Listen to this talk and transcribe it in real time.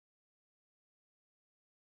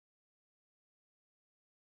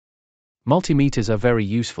Multimeters are very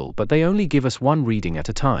useful, but they only give us one reading at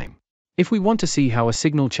a time. If we want to see how a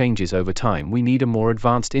signal changes over time, we need a more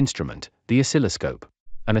advanced instrument, the oscilloscope.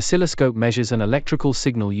 An oscilloscope measures an electrical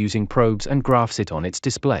signal using probes and graphs it on its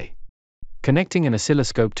display. Connecting an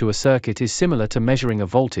oscilloscope to a circuit is similar to measuring a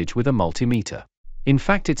voltage with a multimeter. In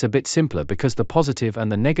fact, it's a bit simpler because the positive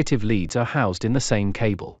and the negative leads are housed in the same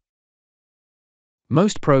cable.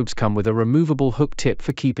 Most probes come with a removable hook tip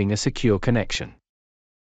for keeping a secure connection.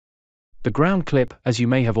 The ground clip, as you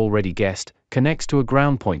may have already guessed, connects to a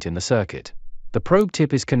ground point in the circuit. The probe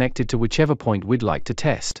tip is connected to whichever point we'd like to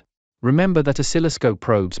test. Remember that oscilloscope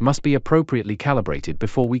probes must be appropriately calibrated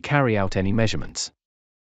before we carry out any measurements.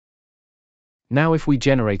 Now if we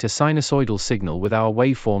generate a sinusoidal signal with our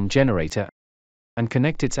waveform generator and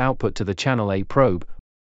connect its output to the channel A probe,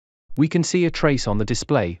 we can see a trace on the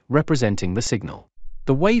display representing the signal.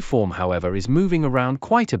 The waveform, however, is moving around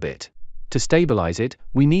quite a bit. To stabilize it,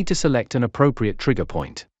 we need to select an appropriate trigger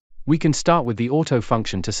point. We can start with the auto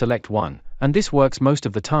function to select one, and this works most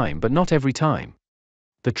of the time but not every time.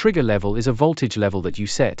 The trigger level is a voltage level that you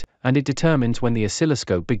set, and it determines when the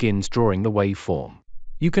oscilloscope begins drawing the waveform.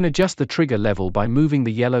 You can adjust the trigger level by moving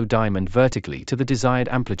the yellow diamond vertically to the desired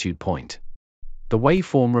amplitude point. The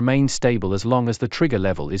waveform remains stable as long as the trigger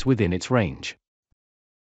level is within its range.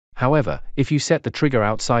 However, if you set the trigger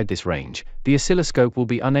outside this range, the oscilloscope will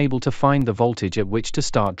be unable to find the voltage at which to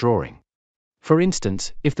start drawing. For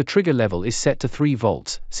instance, if the trigger level is set to 3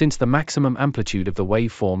 volts, since the maximum amplitude of the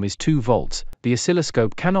waveform is 2 volts, the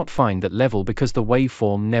oscilloscope cannot find that level because the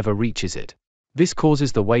waveform never reaches it. This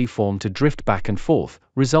causes the waveform to drift back and forth,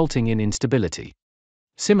 resulting in instability.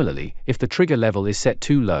 Similarly, if the trigger level is set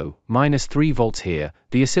too low, -3 volts here,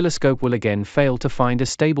 the oscilloscope will again fail to find a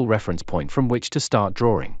stable reference point from which to start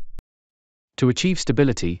drawing. To achieve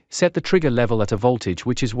stability, set the trigger level at a voltage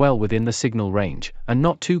which is well within the signal range, and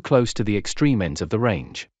not too close to the extreme ends of the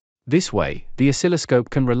range. This way, the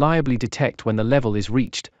oscilloscope can reliably detect when the level is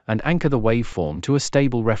reached, and anchor the waveform to a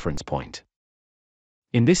stable reference point.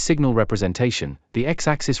 In this signal representation, the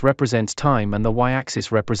x-axis represents time and the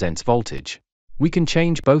y-axis represents voltage. We can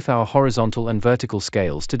change both our horizontal and vertical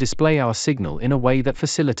scales to display our signal in a way that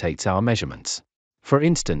facilitates our measurements. For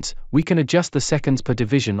instance, we can adjust the seconds per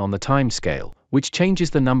division on the time scale, which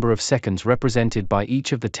changes the number of seconds represented by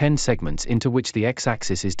each of the 10 segments into which the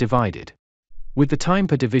x-axis is divided. With the time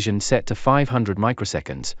per division set to 500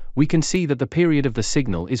 microseconds, we can see that the period of the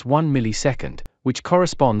signal is 1 millisecond, which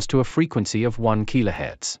corresponds to a frequency of 1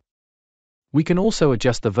 kHz. We can also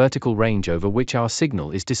adjust the vertical range over which our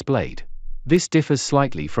signal is displayed. This differs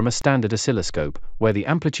slightly from a standard oscilloscope, where the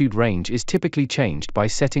amplitude range is typically changed by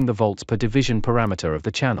setting the volts per division parameter of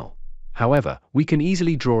the channel. However, we can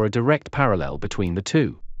easily draw a direct parallel between the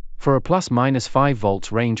two. For a ±5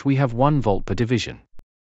 volts range, we have 1 volt per division.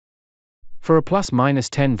 For a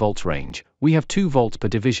 ±10 volts range, we have 2 volts per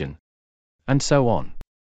division, and so on.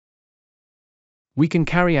 We can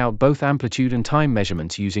carry out both amplitude and time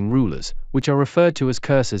measurements using rulers, which are referred to as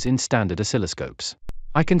cursors in standard oscilloscopes.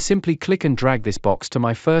 I can simply click and drag this box to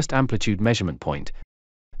my first amplitude measurement point,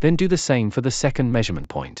 then do the same for the second measurement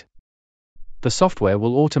point. The software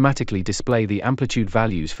will automatically display the amplitude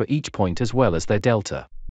values for each point as well as their delta.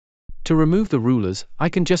 To remove the rulers, I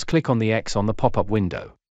can just click on the X on the pop-up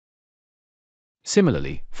window.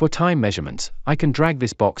 Similarly, for time measurements, I can drag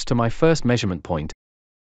this box to my first measurement point,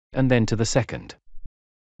 and then to the second.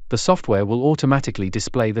 The software will automatically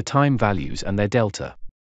display the time values and their delta.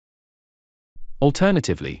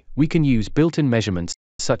 Alternatively, we can use built-in measurements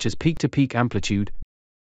such as peak-to-peak amplitude,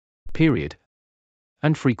 period,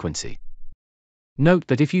 and frequency. Note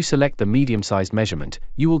that if you select the medium-sized measurement,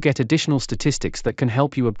 you will get additional statistics that can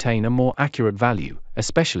help you obtain a more accurate value,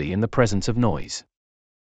 especially in the presence of noise.